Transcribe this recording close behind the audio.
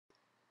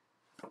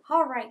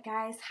Alright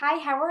guys, hi,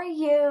 how are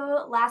you?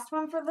 Last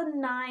one for the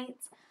night.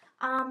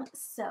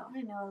 So,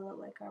 I know I look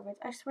like garbage.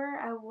 I swear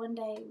I one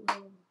day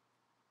will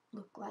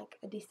look like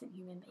a decent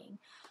human being.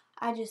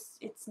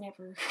 It's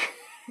never,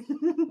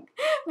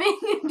 being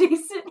a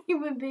decent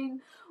human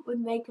being with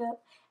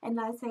makeup and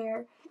nice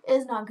hair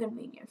is not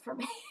convenient for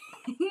me.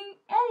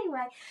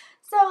 Anyway,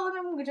 so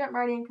I'm going to jump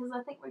right in because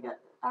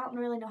I don't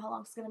really know how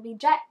long it's going to be.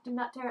 Jack, do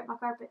not tear up my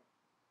carpet.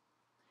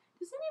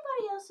 Does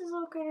anybody else's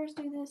little critters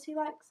do this? He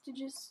likes to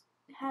just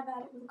have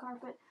at it with the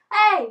carpet.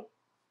 Hey!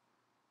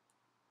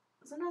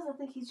 Sometimes I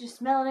think he's just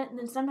smelling it, and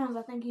then sometimes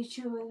I think he's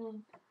chewing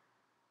and...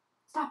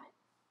 Stop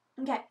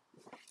it. Okay.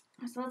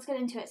 So let's get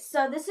into it.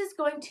 So this is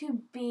going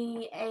to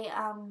be a,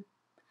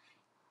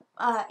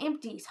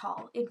 empties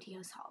haul.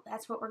 Empties haul.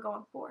 That's what we're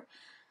going for.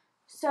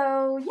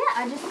 So, yeah,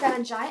 I just got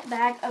a giant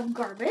bag of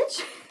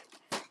garbage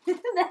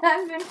that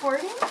I've been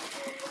hoarding.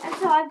 And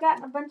so I've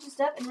gotten a bunch of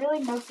stuff, and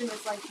really most of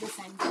it's like the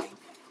same thing.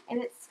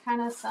 And it's kind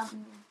of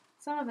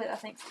some of it I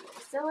think is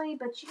really silly,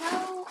 but you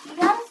know, you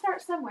gotta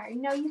start somewhere.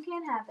 You know, you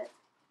can't have it.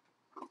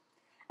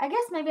 I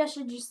guess maybe I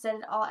should just set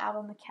it all out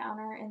on the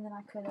counter, and then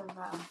I could have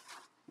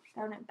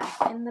thrown it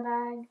back in the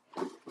bag.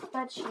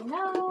 But you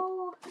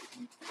know,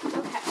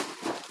 okay.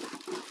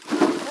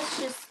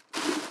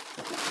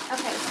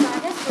 So I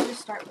guess we'll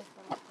just start with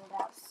what I pulled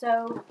out.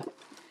 So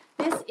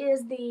this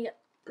is the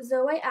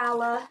Zoe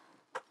Alla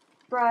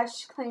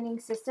brush cleaning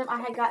system.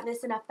 I had got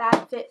this in a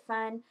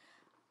FabFitFun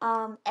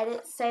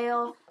edit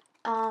sale.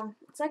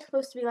 It's like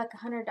supposed to be like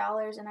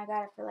 $100, and I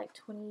got it for like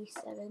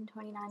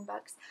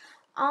 $29.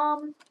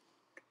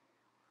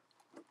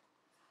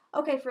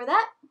 Okay, for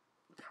that,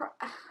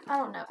 I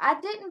don't know. I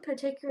didn't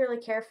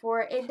particularly care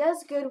for it. It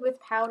does good with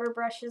powder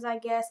brushes, I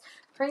guess.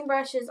 Cream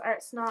brushes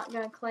it's not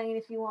going to clean,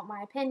 if you want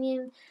my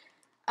opinion.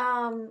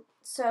 But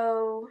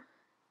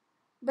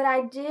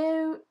I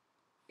do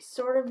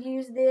sort of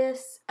use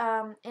this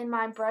in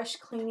my brush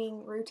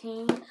cleaning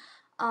routine.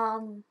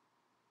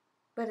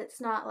 But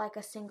it's not like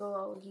a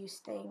single use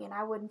thing, and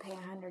I wouldn't pay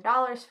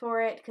 $100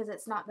 for it because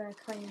it's not going to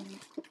clean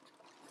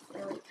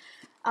really.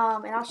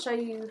 And I'll show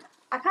you.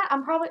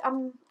 I'm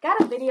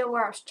got a video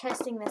where I was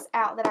testing this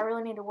out that I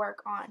really need to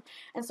work on,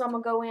 and so I'm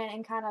gonna go in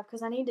and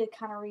because I need to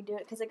kind of redo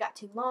it because it got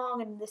too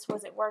long and this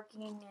wasn't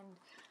working,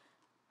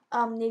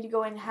 and need to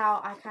go in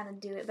how I kind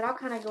of do it. But I'll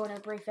kind of go in a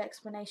brief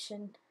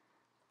explanation.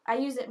 I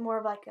use it more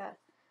of like a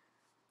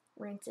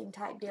rinsing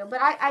type deal,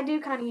 but I do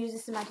kind of use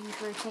this in my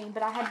teeth routine.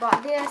 But I had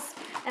bought this,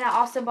 and I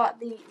also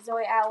bought the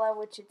Zoe Alla,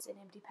 which it's an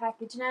empty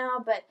package now,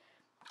 but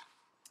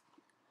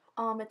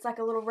it's like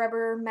a little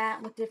rubber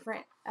mat with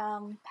different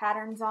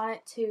patterns on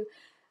it to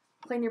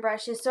clean your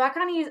brushes. So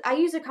I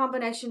use a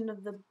combination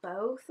of the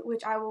both,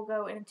 which I will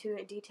go into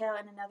detail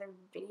in another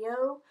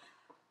video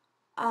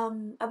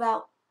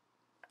about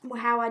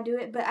how I do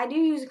it. But I do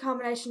use a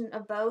combination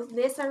of both.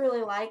 This I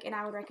really like, and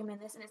I would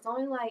recommend this. And it's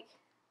only like,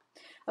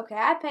 okay,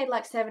 I paid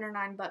like $7 or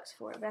 $9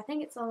 for it, but I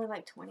think it's only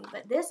like $20.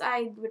 But this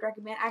I would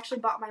recommend. I actually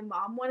bought my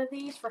mom one of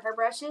these for her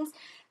brushes.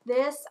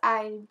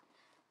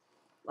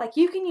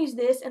 You can use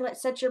this and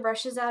set your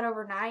brushes out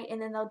overnight, and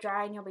then they'll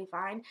dry and you'll be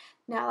fine.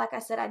 Now, like I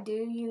said, I do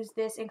use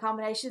this in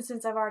combination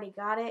since I've already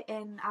got it,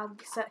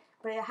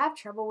 but I have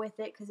trouble with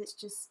it because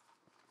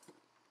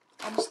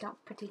I just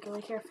don't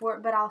particularly care for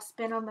it. But I'll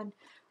spin them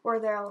where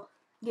they'll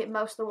get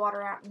most of the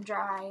water out and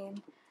dry,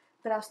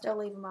 but I'll still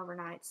leave them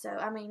overnight. So,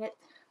 I mean,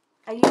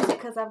 I use it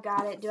because I've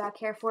got it. Do I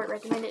care for it?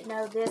 Recommend it?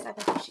 No. This, I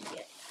think you should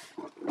get.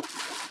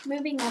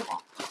 Moving on.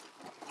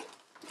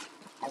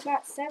 I've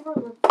got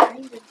several. I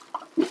need to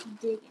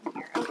dig in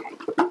here. Okay.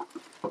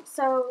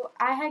 So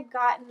I had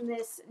gotten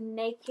this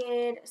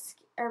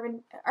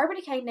Urban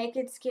Decay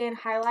Naked Skin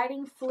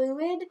Highlighting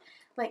Fluid,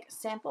 like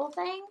sample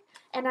thing,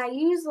 and I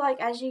use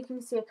as you can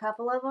see a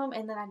couple of them,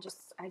 and then I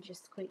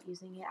just quit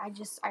using it. I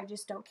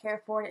just don't care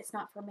for it. It's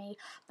not for me.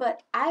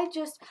 But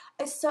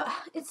it's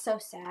so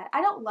sad.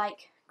 I don't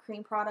like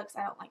cream products.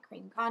 I don't like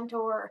cream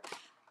contour.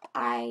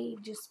 I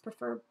just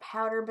prefer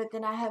powder, but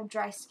then I have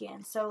dry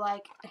skin, so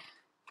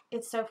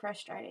it's so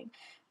frustrating.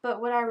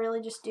 But what I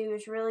really just do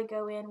is really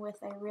go in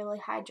with a really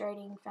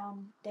hydrating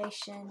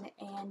foundation,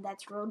 and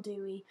that's real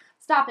dewy.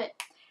 Stop it.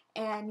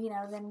 And,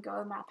 then go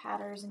with my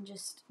powders and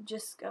just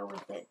go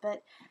with it.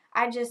 But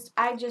I just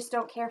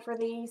don't care for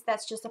these.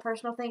 That's just a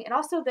personal thing. And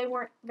also, they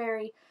weren't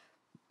very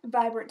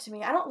vibrant to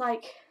me. I don't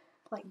like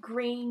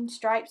green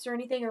stripes or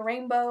anything, or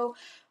rainbow,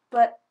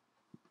 but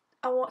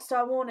I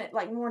want it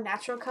more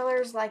natural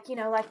colors, like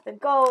the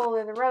gold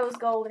or the rose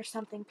gold or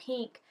something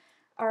pink.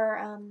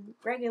 Or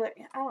regular,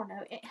 I don't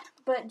know,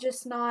 but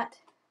just not.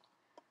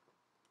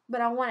 But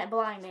I want it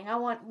blinding. I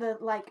want the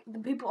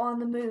people on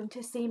the moon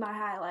to see my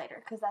highlighter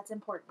because that's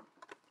important.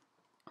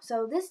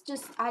 So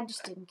I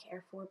just didn't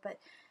care for, but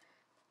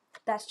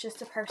that's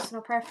just a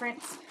personal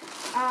preference.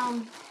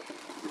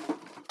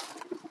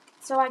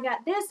 So I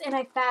got this in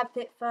a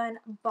FabFitFun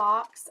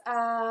box.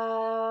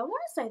 I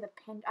want to say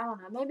I don't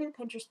know, maybe the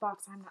Pinterest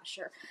box. I'm not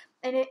sure,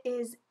 and it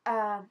is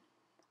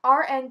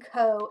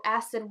R&Co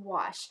Acid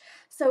Wash.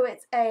 So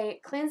it's a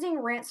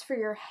cleansing rinse for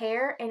your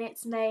hair, and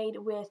it's made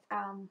with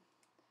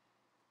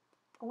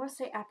I want to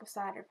say apple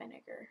cider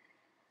vinegar.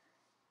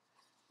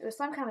 It was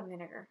some kind of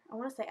vinegar. I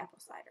want to say apple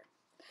cider.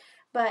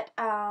 But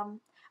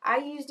I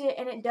used it,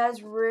 and it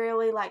does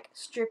really like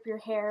strip your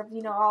hair,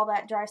 you know, all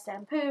that dry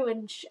shampoo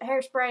and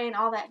hairspray and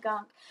all that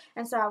gunk.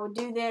 And so I would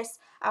do this.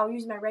 I would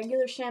use my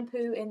regular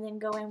shampoo and then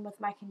go in with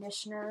my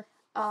conditioner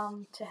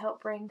to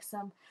help bring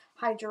some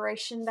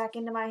hydration back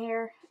into my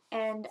hair.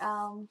 And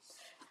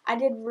I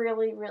did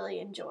really, really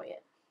enjoy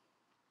it.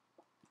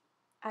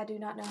 I do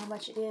not know how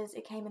much it is.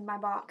 It came in my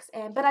box,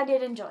 but I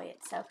did enjoy it.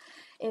 So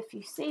if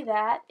you see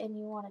that and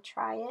you want to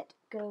try it,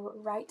 go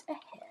right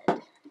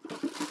ahead.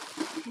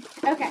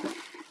 Okay,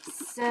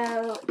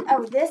 so,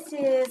 this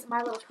is my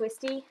little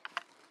twisty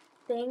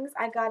things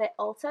I got at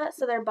Ulta.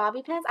 So they're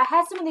bobby pins. I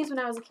had some of these when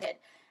I was a kid,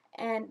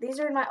 and these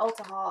are in my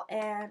Ulta haul,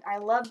 and I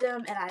loved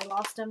them, and I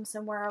lost them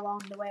somewhere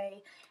along the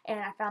way, and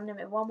I found them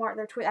at Walmart.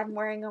 I'm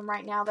wearing them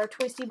right now. They're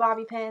twisty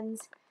bobby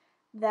pins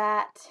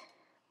that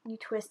you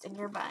twist in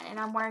your bun, and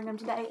I'm wearing them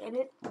today, and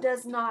it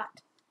does not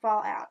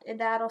fall out. And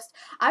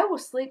I will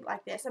sleep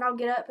like this, and I'll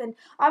get up, and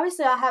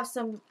obviously I'll have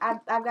some,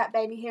 I've got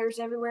baby hairs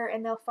everywhere,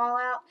 and they'll fall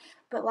out,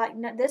 but like,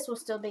 no, this will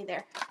still be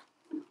there.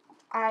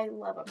 I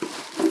love them.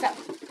 So,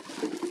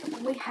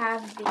 we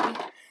have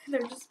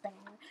they're just banging.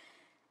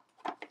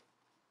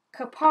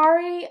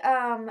 Kopari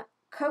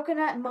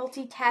Coconut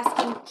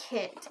Multitasking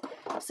Kit.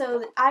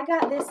 So I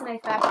got this in a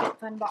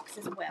FabFitFun box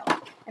as well.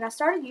 And I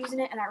started using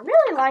it, and I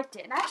really liked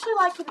it. And I actually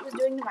liked what it was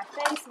doing to my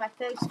face. My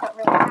face felt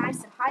really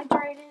nice and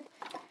hydrated.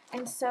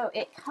 And so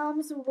it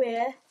comes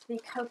with the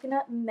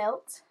coconut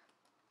melt.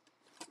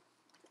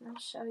 And I'll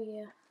show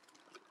you.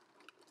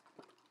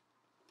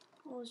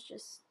 I was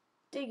just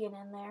digging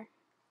in there.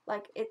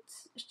 Like,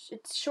 it's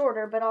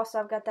shorter, but also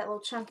I've got that little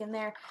chunk in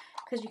there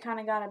because you kind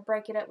of got to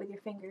break it up with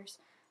your fingers.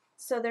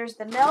 So there's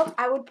the melt.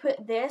 I would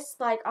put this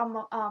like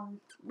on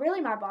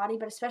really my body,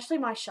 but especially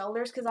my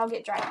shoulders because I'll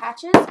get dry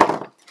patches.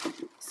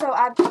 So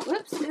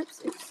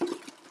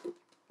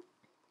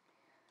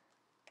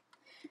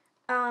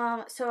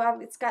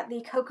it's got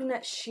the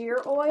coconut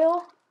shear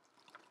oil.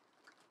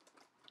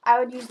 I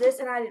would use this,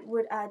 and I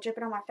would drip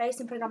it on my face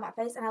and put it on my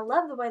face, and I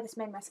love the way this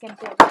made my skin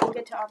feel. But we'll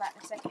get to all that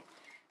in a second.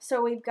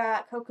 So we've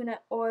got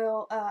coconut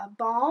oil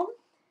balm,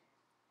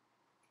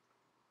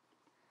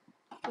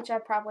 which I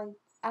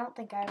don't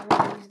think I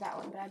really use that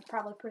one, but I'd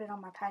probably put it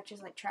on my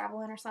patches like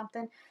traveling or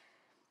something.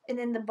 And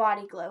then the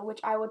body glow, which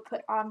I would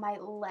put on my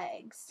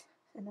legs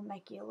and then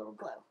make you a little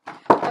glow.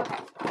 Okay,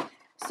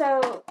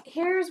 so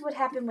here's what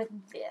happened with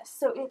this.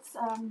 So it's,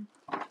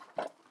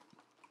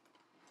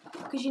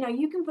 because, you know,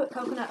 you can put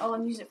coconut oil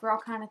and use it for all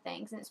kind of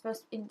things, and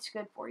it's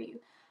good for you.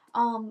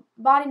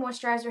 Body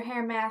moisturizer,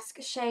 hair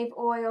mask, shave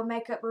oil,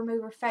 makeup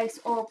remover, face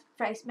oil,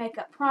 face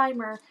makeup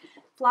primer,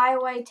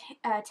 flyaway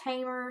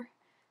tamer,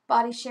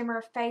 body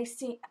shimmer,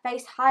 face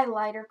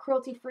highlighter,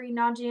 cruelty-free,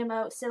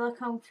 non-GMO,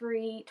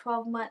 silicone-free,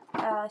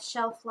 12-month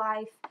shelf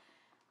life,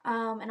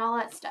 and all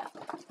that stuff.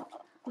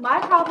 My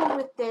problem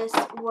with this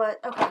was,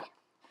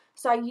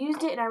 so I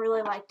used it and I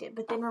really liked it,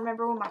 but then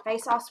remember when my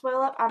face all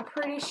swelled up? I'm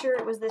pretty sure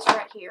it was this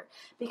right here,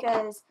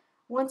 because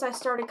once I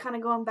started kind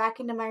of going back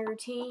into my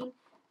routine,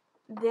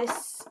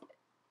 this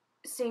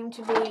seemed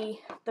to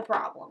be the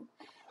problem.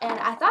 And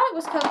I thought it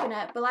was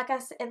coconut, but like I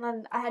said, and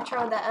then I had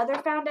tried that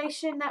other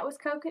foundation that was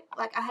coconut.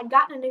 Like, I had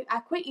gotten I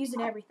quit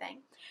using everything.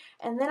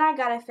 And then I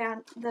got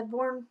the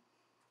Born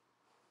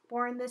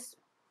This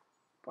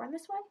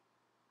Way?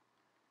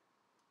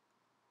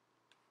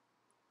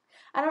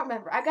 I don't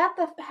remember. I got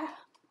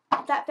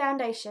that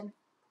foundation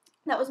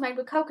that was made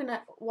with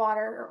coconut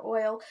water or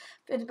oil.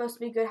 It's supposed to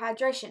be good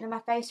hydration, and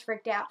my face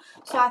freaked out.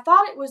 So I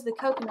thought it was the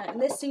coconut,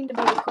 and this seemed to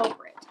be the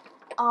culprit.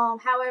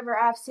 However,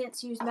 I've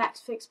since used Max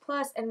Fix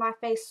Plus, and my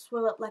face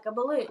swelled up like a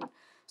balloon.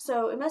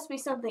 So it must be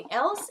something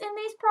else in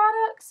these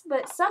products,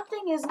 but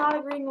something is not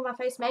agreeing with my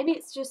face. Maybe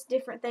it's just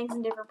different things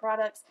in different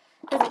products,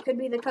 because it could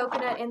be the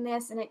coconut in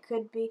this, and it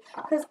could be,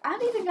 because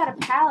I've even got a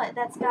palette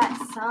that's got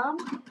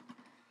some.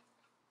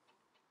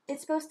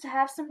 It's supposed to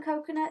have some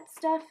coconut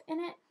stuff in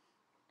it.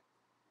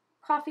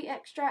 Coffee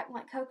extract,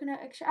 like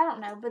coconut extract, I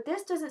don't know, but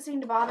this doesn't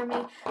seem to bother me,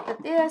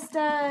 but this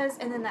does,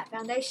 and then that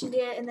foundation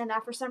did, and then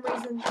for some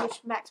reason,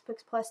 which Max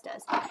Fix Plus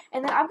does.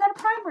 And then I've got a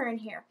primer in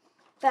here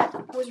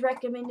that was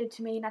recommended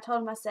to me, and I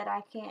told him, I said,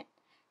 I can't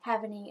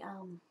have any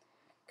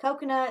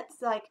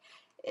coconuts, like,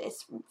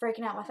 it's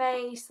freaking out my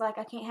face, like,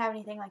 I can't have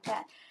anything like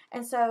that.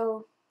 And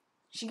so,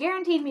 she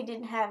guaranteed me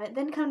didn't have it,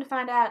 then come to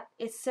find out,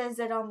 it says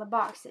it on the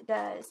box, it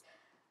does.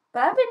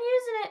 But I've been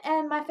using it,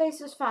 and my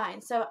face is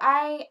fine. So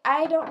I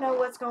don't know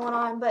what's going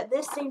on, but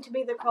this seemed to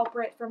be the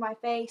culprit for my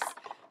face,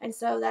 and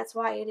so that's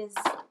why it is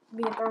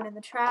being thrown in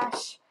the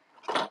trash.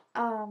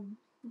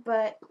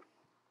 But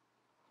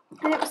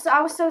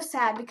I was so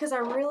sad because I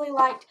really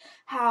liked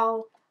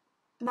how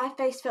my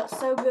face felt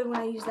so good when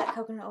I used that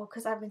coconut oil,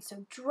 because I've been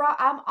so dry.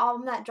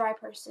 I'm that dry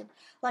person.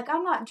 Like,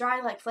 I'm not dry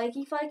like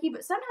flaky,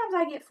 but sometimes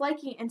I get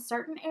flaky in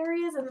certain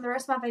areas, and then the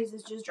rest of my face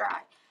is just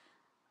dry.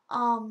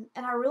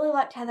 And I really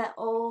liked how that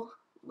oil,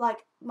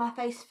 like, my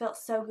face felt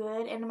so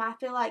good, and I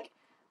feel like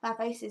my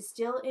face is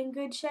still in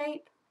good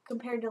shape,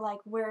 compared to like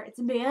where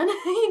it's been.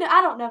 You know,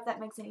 I don't know if that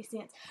makes any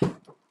sense.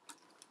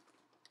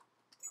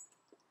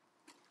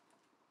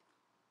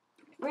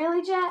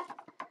 Really, Jack?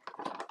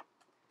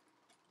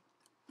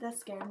 That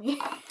scared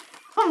me.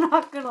 I'm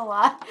not gonna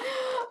lie.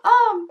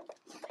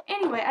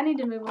 Anyway, I need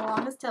to move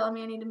along. It's telling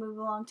me I need to move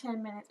along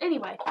 10 minutes.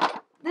 Anyway,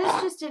 this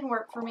just didn't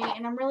work for me,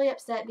 and I'm really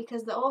upset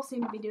because the oil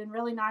seemed to be doing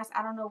really nice.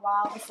 I don't know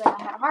why all of a sudden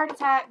I had a heart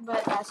attack,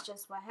 but that's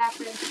just what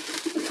happened.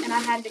 And I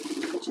had to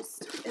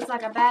just, it's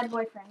like a bad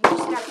boyfriend. You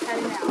just gotta cut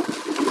him out.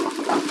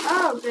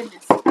 Oh,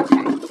 goodness.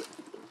 Okay.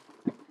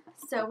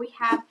 So we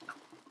have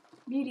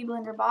Beauty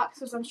Blender box,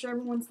 because I'm sure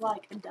everyone's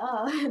like,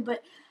 duh.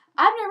 But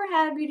I've never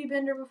had a Beauty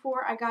Blender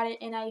before. I got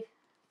it in a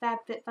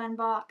FabFitFun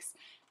box,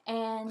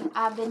 and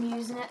I've been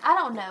using it. I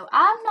don't know.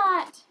 I'm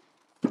not,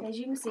 as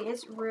you can see,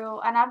 it's real,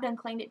 and I've done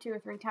cleaned it 2 or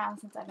 3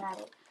 times since I've had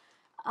it.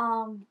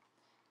 I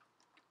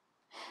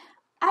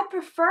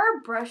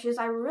prefer brushes.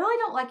 I really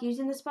don't like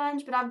using the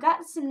sponge, but I've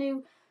gotten some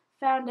new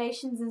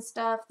foundations and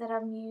stuff that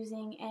I'm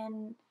using,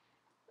 and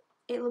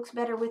it looks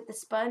better with the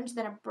sponge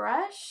than a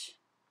brush.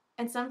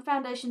 And some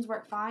foundations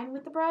work fine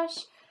with the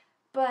brush,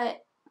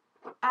 but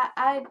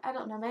I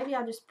don't know. Maybe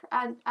I'll just,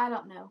 I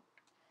don't know.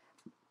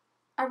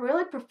 I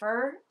really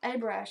prefer a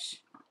brush.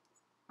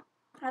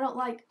 I don't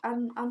like,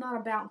 I'm not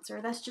a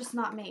bouncer. That's just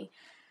not me.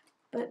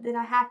 But then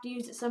I have to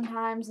use it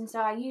sometimes, and so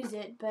I use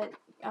it, but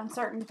on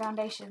certain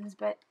foundations.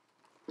 But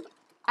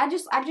I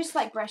just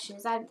like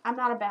brushes. I'm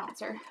not a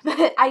bouncer,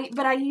 but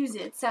I use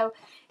it. So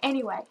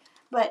anyway,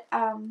 but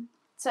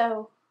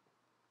so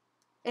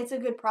it's a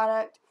good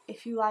product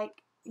if you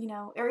like, you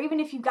know, or even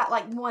if you've got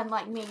like one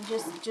like me,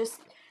 just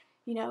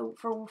you know,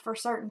 for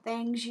certain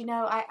things, you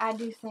know, I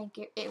do think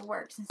it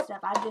works and stuff.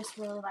 I just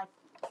really like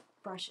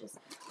brushes.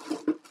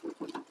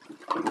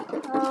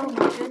 Oh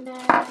my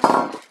goodness.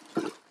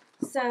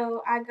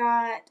 So I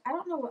got, I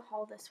don't know what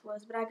haul this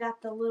was, but I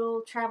got the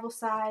little travel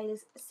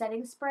size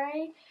setting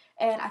spray,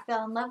 and I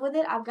fell in love with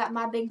it. I've got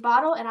my big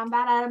bottle, and I'm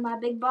about out of my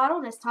big bottle,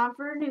 and it's time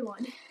for a new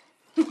one.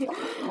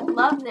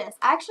 Love this.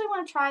 I actually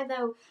want to try,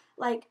 though,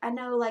 like, I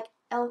know, like,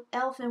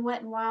 Elf and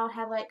Wet n Wild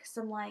have, like,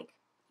 some, like,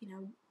 you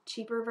know,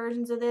 cheaper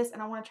versions of this,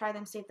 and I want to try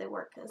them, see if they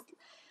work, because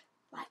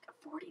like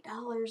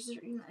 $40,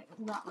 you know,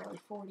 not really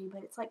 40,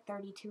 but it's like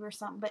 32 or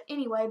something. But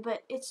anyway,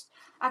 but it's,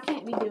 I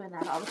can't be doing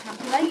that all the time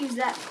because I use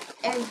that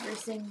every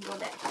single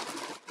day.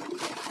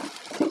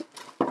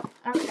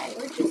 Okay,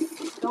 we're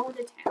just going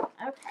to town.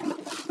 Okay.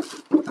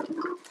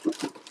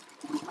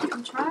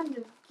 I'm trying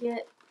to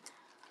get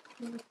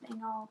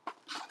everything all,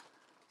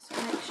 so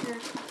make sure.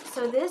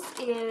 So this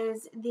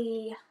is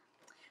the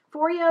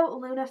Foreo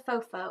Luna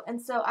Fofo, and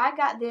so I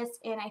got this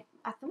in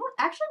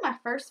actually my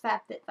first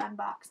FabFitFun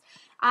box.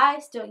 I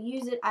still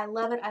use it. I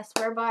love it. I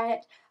swear by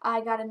it.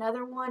 I got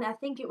another one. I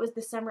think it was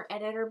the summer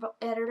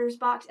editor's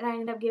box, and I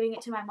ended up giving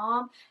it to my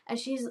mom, and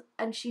she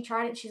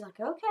tried it, and she's like,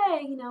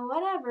 okay, you know,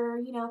 whatever,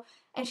 you know,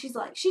 and she's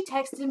like, she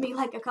texted me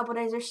like a couple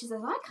days later. She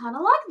says, I kind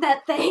of like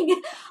that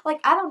thing. Like,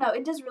 I don't know.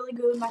 It does really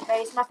good with my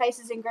face. My face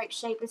is in great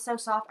shape. It's so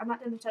soft. I'm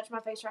not going to touch my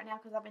face right now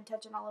because I've been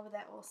touching all over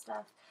that old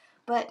stuff,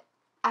 but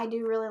I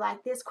do really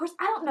like this. Of course,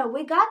 I don't know.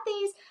 We got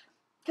these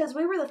because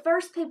we were the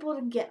first people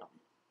to get them,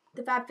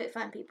 the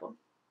FabFitFun people.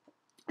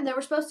 And they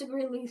were supposed to be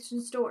released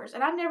in stores.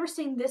 And I've never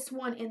seen this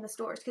one in the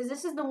stores because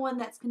this is the one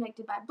that's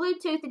connected by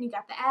Bluetooth, and you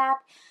got the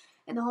app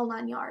and the whole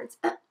 9 yards.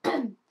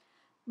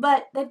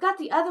 But they've got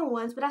the other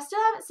ones, but I still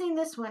haven't seen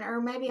this one,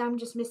 or maybe I'm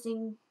just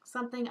missing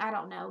something. I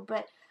don't know.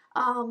 But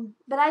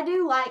I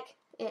do like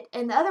it,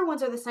 and the other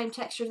ones are the same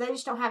texture. They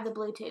just don't have the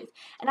Bluetooth.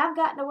 And I've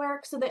gotten to where,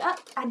 so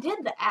I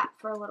did the app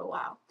for a little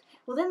while.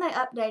 Well, then they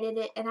updated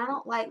it, and I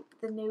don't like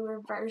the newer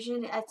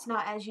version. It's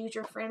not as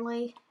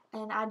user-friendly,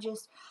 and I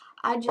just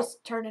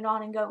turn it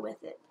on and go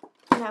with it.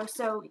 You know,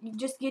 so you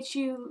just get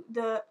you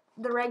the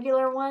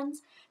regular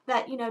ones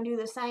that, you know, do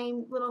the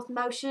same little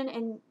motion,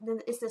 and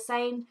it's the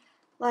same,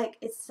 like,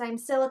 it's the same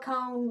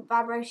silicone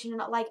vibration,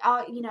 and like,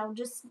 you know,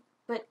 just,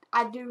 but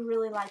I do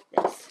really like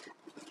this.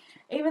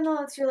 Even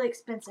though it's really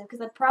expensive,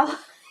 because I'd probably...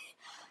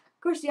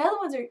 Of course, the other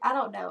ones are, I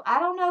don't know. I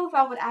don't know if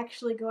I would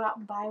actually go out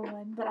and buy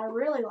one, but I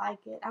really like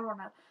it. I don't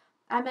know.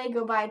 I may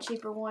go buy a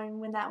cheaper one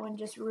when that one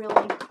just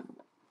really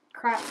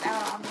craps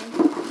out on me.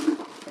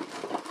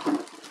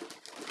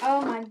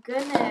 Oh my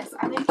goodness.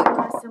 I didn't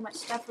realize so much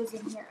stuff was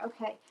in here.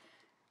 Okay.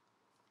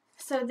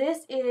 So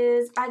this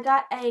is, I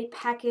got a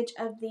package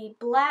of the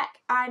black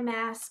eye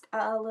mask,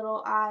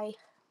 little eye.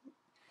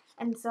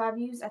 And so I've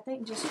used, I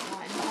think, just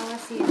one. All I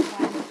see is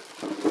one.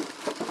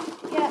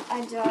 Yeah,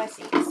 I do. I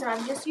see. So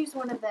I've just used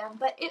one of them,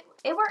 but it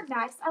worked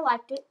nice. I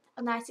liked it.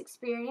 A nice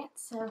experience.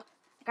 So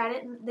I got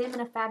them in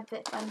a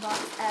FabFitFun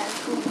box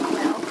as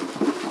well.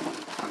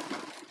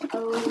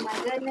 Oh my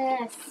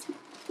goodness!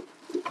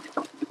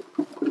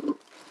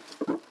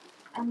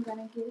 I'm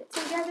gonna get it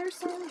together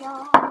soon,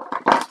 y'all.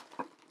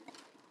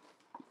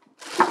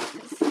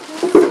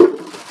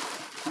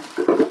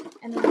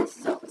 And then this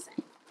is all the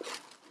same.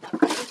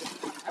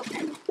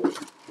 Okay.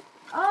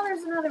 Oh,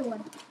 there's another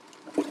one.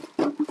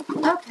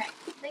 Okay.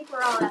 I think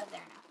we're all out of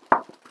there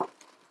now.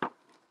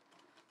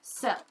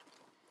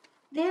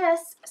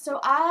 So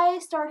I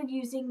started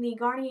using the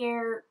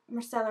Garnier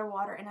Micellar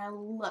Water, and I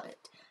love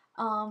it.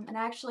 And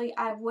actually,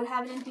 I would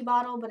have an empty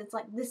bottle, but it's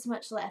like this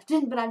much left.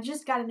 But I've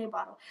just got a new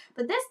bottle.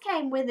 But this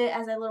came with it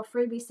as a little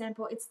freebie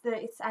sample. It's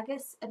I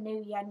guess a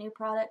new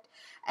product,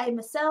 a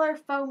micellar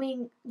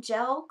foaming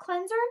gel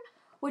cleanser,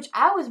 which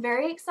I was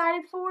very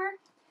excited for.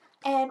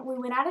 And we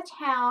went out of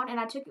town, and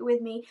I took it with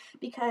me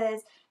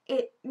because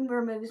it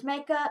removes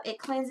makeup, it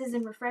cleanses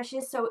and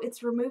refreshes. So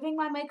it's removing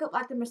my makeup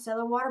like the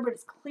micellar water, but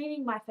it's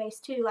cleaning my face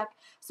too. Like,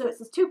 so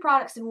it's 2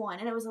 products in one,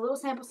 and it was a little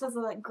sample, so I was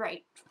like,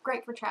 great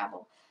for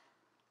travel.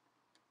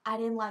 I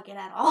didn't like it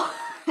at all.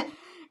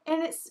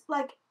 And it's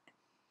like,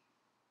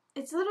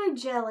 it's literally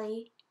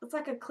jelly. It's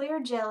like a clear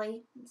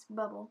jelly. It's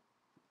bubble.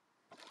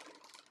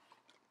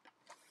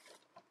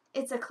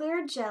 It's a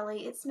clear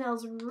jelly. It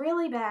smells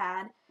really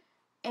bad.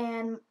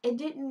 And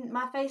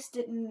my face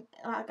didn't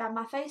have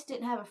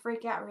a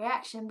freak out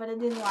reaction, but I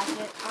didn't like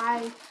it.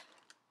 I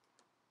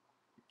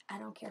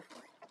don't care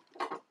for it.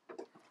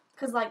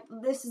 Cause like,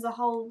 this is a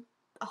whole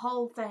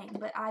thing,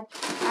 but I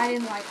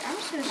didn't like it. I'm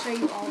just going to show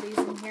you all these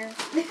in here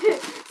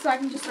so I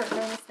can just start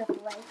throwing this stuff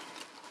away.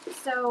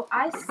 So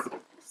I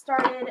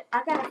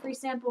got a free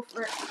sample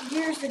for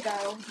years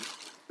ago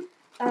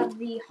of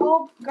the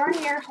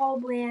Garnier Whole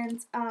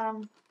Blends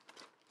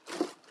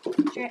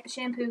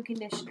shampoo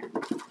conditioner.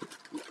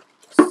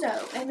 So,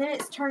 and then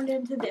it's turned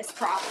into this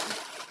problem.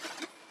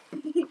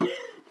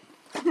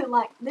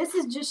 Like, this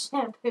is just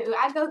shampoo.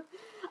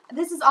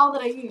 This is all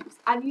that I use.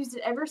 I've used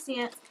it ever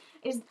since.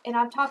 And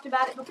I've talked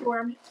about it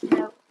before.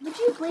 Would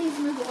you please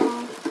move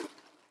along?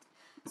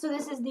 So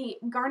this is the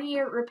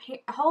Garnier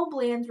Whole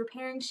Blends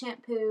Repairing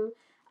Shampoo,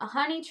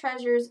 Honey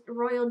Treasures,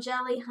 Royal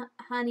Jelly,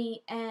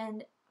 Honey,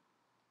 and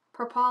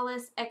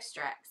Propolis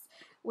Extracts,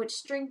 which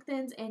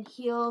strengthens and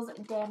heals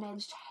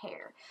damaged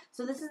hair.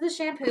 So this is the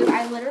shampoo.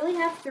 I literally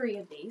have 3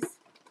 of these.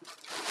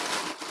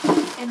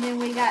 And then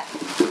we got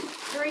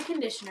 3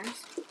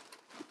 conditioners.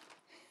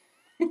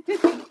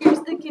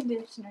 Here's the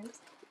conditioners.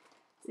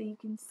 So you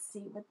can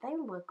see what they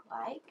look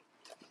like.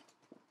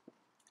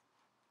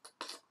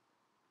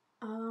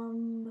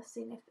 Let's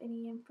see if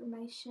any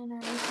information or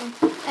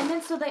anything. And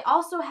then so they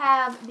also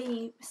have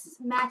the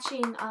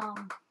matching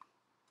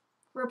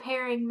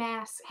repairing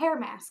mask, hair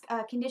mask,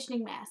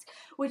 conditioning mask,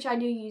 which I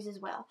do use as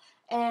well.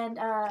 And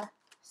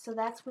so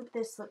that's what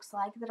this looks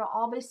like. That'll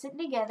all be sitting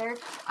together.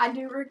 I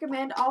do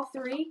recommend all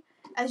 3.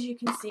 As you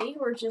can see,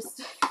 we're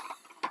just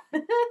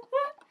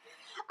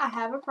I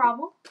have a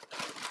problem.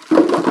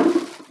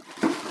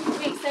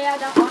 Can't say I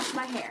don't wash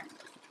my hair.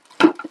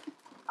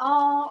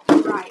 All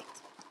right.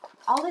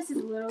 All this is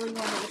literally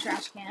going to the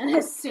trash can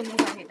as soon as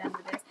I get done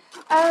with this.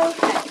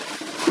 Okay.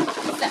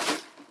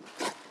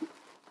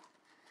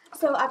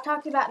 So I've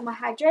talked about in my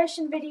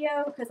hydration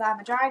video, because I'm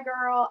a dry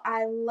girl,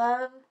 I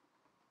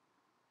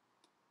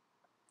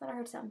thought I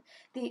heard something.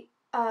 The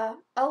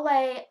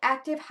Olay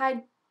Active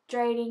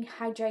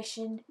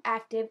Hydration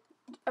Active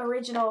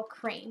Original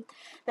Cream.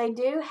 They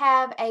do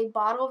have a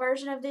bottle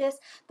version of this.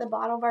 The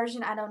bottle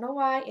version, I don't know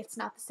why, it's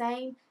not the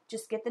same.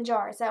 Just get the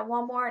jar. It's at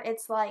Walmart.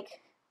 It's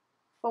like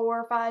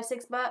 $4, $5,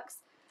 $6.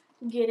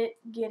 Get it.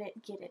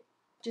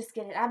 Just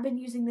get it. I've been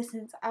using this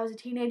since I was a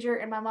teenager,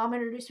 and my mom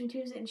introduced me to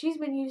it, and she's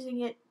been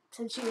using it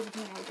since she was a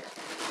teenager.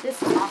 This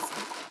is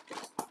awesome.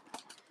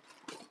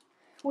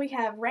 We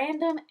have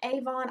random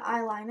Avon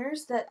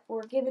eyeliners that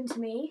were given to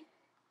me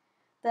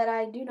that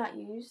I do not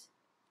use,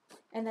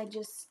 and I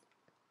don't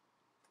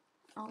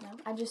know.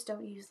 I just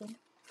don't use them.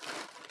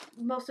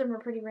 Most of them are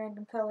pretty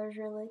random colors,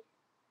 really.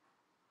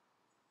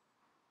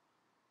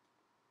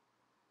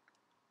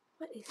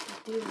 What is he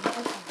doing?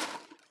 Okay.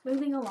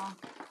 Moving along.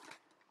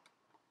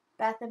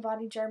 Bath &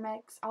 Body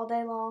Germ-X all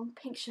day long.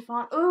 Pink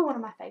chiffon. Ooh, one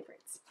of my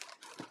favorites.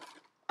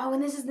 Oh,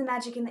 and this is the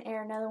Magic in the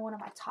Air. Another one of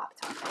my top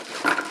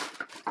favorites.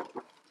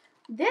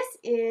 This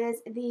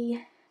is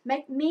the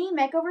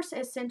Makeover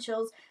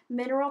Essentials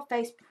Mineral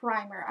Face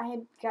Primer. I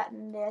had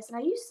gotten this, and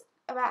I used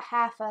about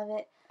half of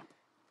it.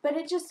 But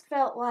it just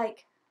felt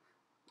like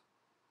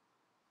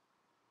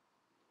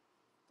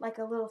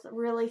a little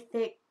really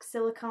thick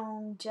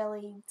silicone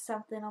jelly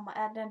something on my.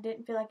 I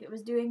didn't feel like it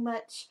was doing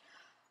much.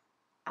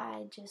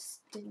 I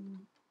just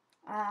didn't.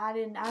 I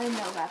didn't know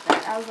about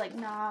that. I was like,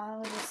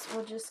 nah,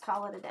 we'll just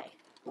call it a day.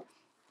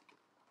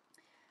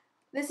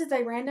 This is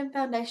a random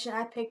foundation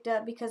I picked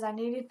up because I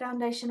needed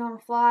foundation on the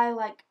fly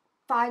like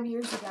 5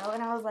 years ago,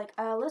 and I was like,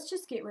 let's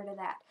just get rid of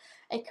that.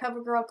 A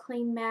CoverGirl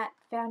Clean Matte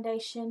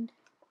Foundation.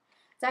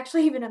 It's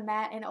actually even a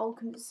matte and old.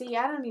 See,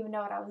 I don't even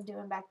know what I was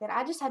doing back then.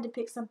 I just had to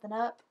pick something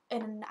up,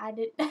 and I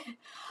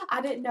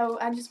didn't know.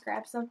 I just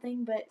grabbed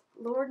something, but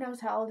Lord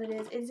knows how old it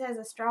is. It has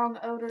a strong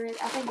odor.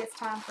 I think it's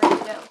time for it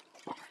to go.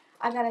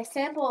 I got a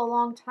sample a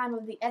long time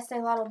of the Estee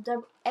Lauder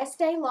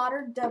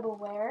Double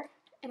Wear,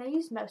 and I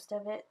used most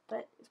of it,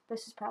 but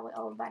this is probably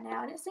old by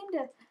now, and it seemed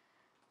to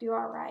do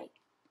all right.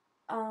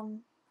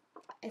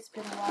 It's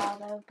been a while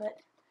though, but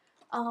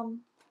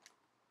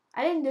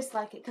I didn't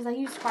dislike it because I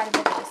used quite a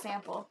bit of the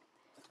sample.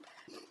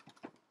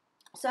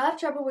 So I have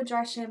trouble with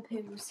dry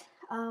shampoos.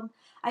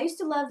 I used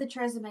to love the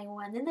Tresemme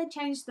one. Then they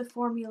changed the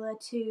formula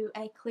to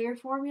a clear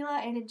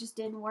formula, and it just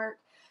didn't work.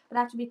 But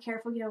I have to be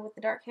careful, you know, with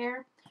the dark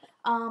hair.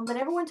 But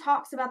everyone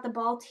talks about the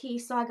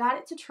Baltise, so I got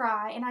it to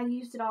try, and I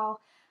used it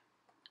all.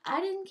 I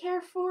didn't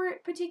care for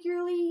it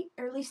particularly,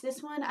 or at least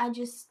this one. I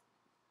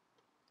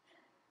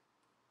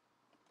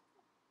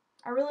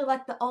really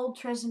like the old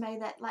Tresemme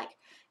that, like,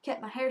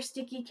 kept my hair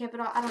sticky, kept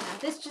it all. I don't know.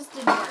 This just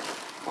didn't work.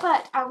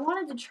 But I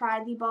wanted to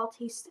try the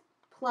Baltise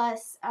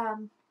Plus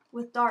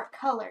with dark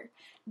color.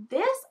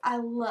 This I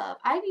love.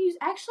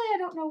 Actually, I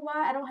don't know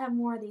why I don't have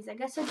more of these. I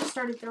guess I just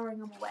started throwing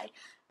them away.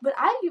 But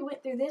I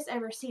went through this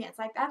ever since.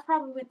 Like, I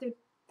probably went through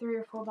 3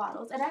 or 4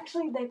 bottles. And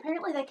actually,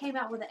 apparently they came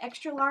out with an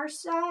extra large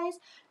size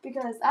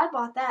because I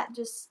bought that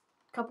just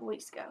a couple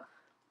weeks ago.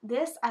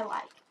 This I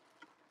like.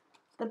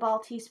 The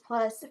Baltise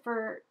Plus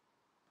for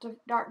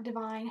dark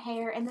divine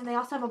hair, and then they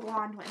also have a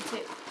blonde one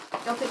too.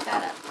 Go pick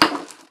that up.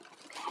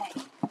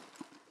 Okay.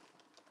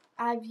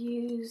 I've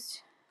used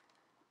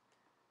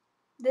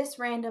this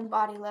random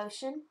body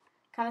lotion.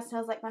 Kind of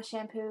smells like my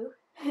shampoo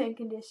and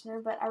conditioner,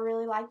 but I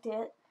really liked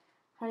it.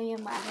 Honey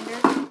and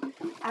lavender.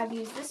 I've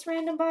used this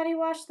random body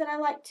wash that I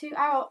like too.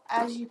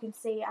 As you can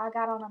see, I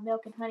got on a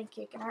milk and honey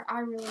kick, and I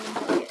really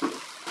enjoy it.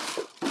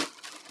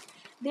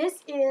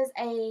 This is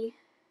a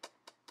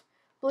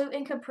Blue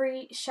and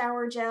Capri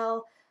shower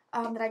gel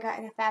that I got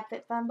in a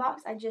FabFitFun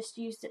box. I just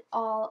used it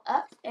all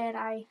up, and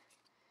I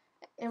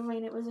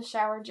mean, it was a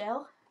shower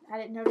gel. I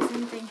didn't notice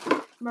anything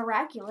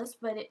miraculous,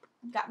 but it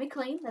got me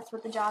clean. That's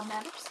what the job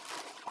matters.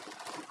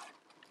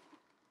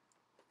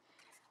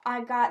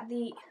 I got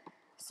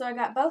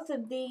both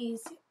of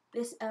these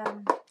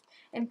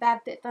in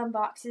FabFitFun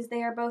boxes.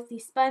 They are both the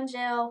Sponge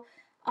Gel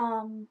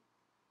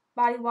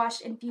body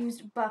wash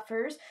infused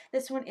buffers.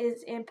 This one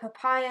is in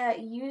papaya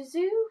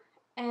yuzu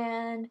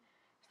and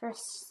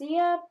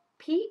Freesia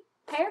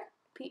pear.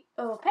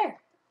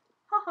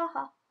 Ha ha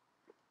ha.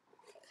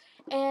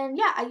 And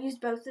yeah, I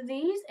used both of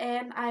these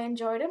and I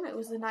enjoyed them. It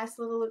was a nice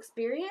little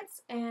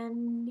experience,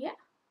 and yeah,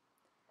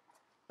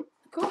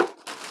 cool.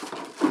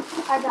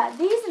 I got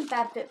these in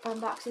FabFitFun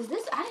boxes.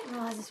 I didn't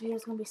realize this video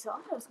was gonna be so. I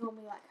thought it was gonna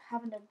be like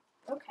having to.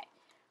 Okay.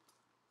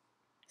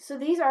 So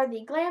these are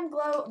the Glam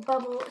Glow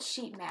Bubble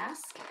Sheet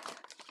Mask.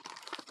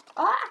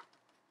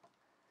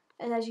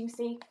 And as you can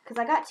see, because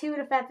I got 2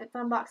 in a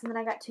FabFitFun box, and then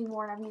I got 2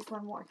 more, and I've used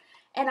 1 more.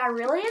 And I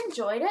really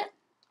enjoyed it.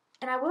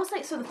 And I will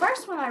say, so the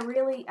first one I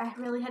really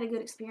had a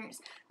good experience.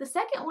 The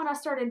second one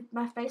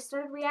my face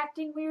started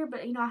reacting weird,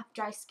 but you know, I have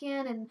dry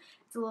skin and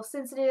it's a little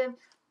sensitive.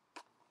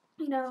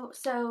 You know,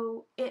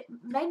 so it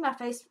made my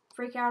face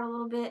freak out a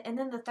little bit. And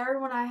then the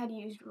third one I had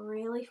used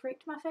really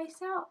freaked my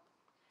face out.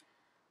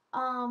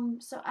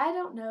 So I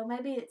don't know.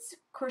 Maybe it's,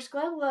 of course,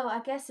 Glam Glow, I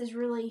guess, is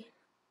really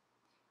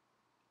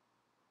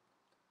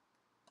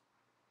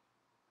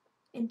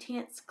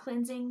intense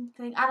cleansing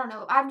thing. I don't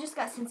know. I've just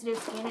got sensitive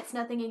skin. It's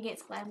nothing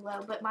against Glam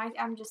Glow, but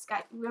I'm just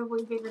got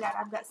really figured out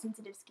I've got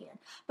sensitive skin.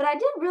 But I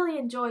did really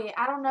enjoy it.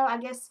 I don't know. I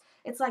guess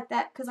it's like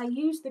that because I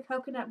used the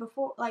coconut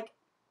before, like,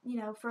 you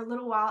know, for a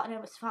little while, and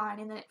it was fine,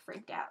 and then it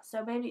freaked out.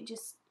 So maybe it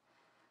just,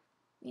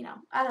 you know,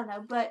 I don't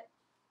know. But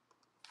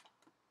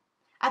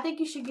I think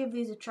you should give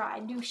these a try.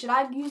 Should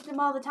I use them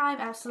all the time?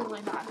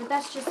 Absolutely not. But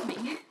that's just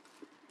me.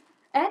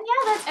 And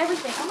yeah, that's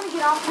everything. I'm going to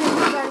get off here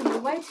because I've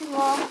been way too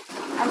long.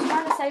 I was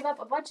trying to save up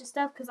a bunch of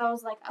stuff because I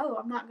was like, oh,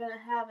 I'm not going to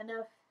have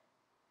enough.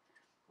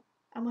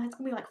 It's going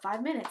to be like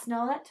 5 minutes.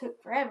 No, that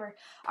took forever.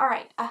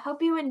 Alright, I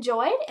hope you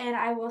enjoyed, and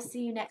I will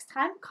see you next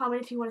time.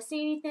 Comment if you want to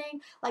see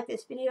anything, like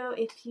this video,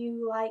 if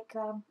you like,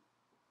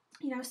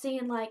 you know,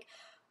 seeing like,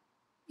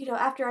 you know,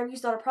 after I've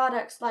used all the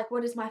products, like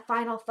what is my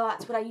final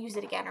thoughts, would I use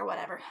it again or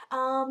whatever.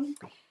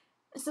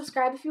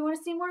 Subscribe if you want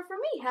to see more from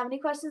me. Have any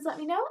questions, let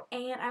me know,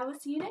 and I will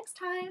see you next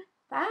time.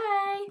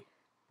 Bye.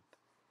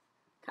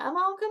 Come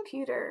on,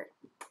 computer.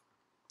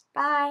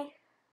 Bye.